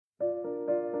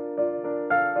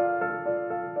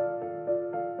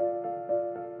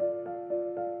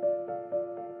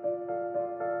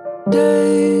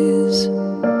Days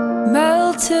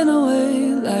melting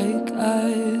away like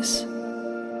ice,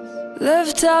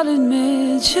 left out in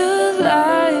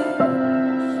mid-July.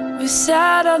 We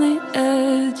sat on the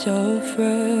edge of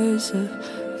resolution,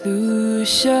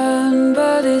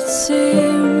 but it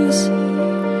seems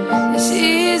it's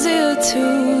easier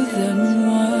two than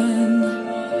one,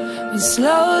 when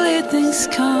slowly things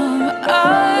come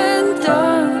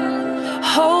undone.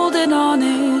 Holding on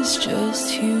is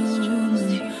just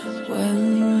human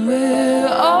when we're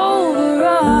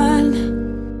overrun.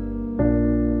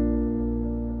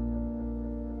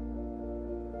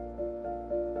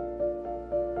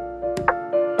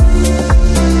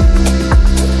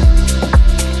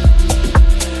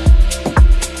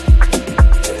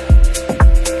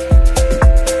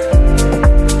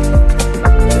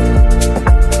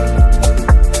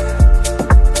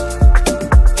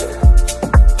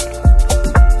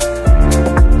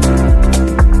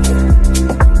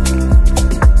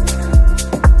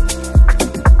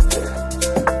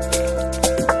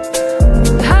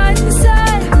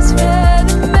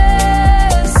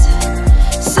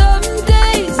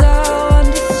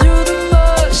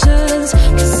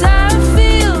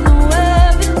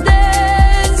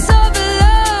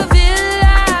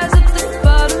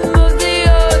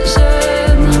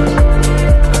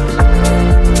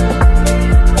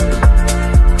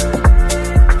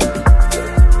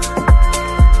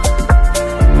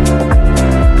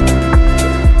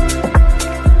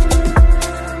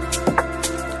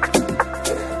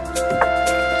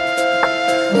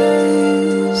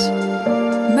 Days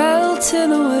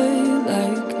melting away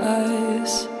like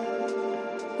ice,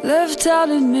 left out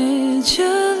in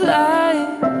mid-July.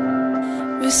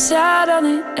 We sat on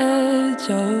the edge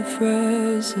of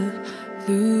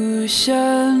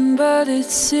resolution, but it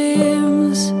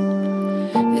seems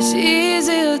it's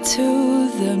easier two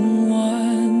than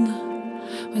one,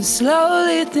 when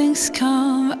slowly things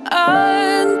come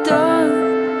undone.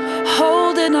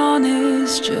 Holding on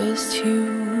is just you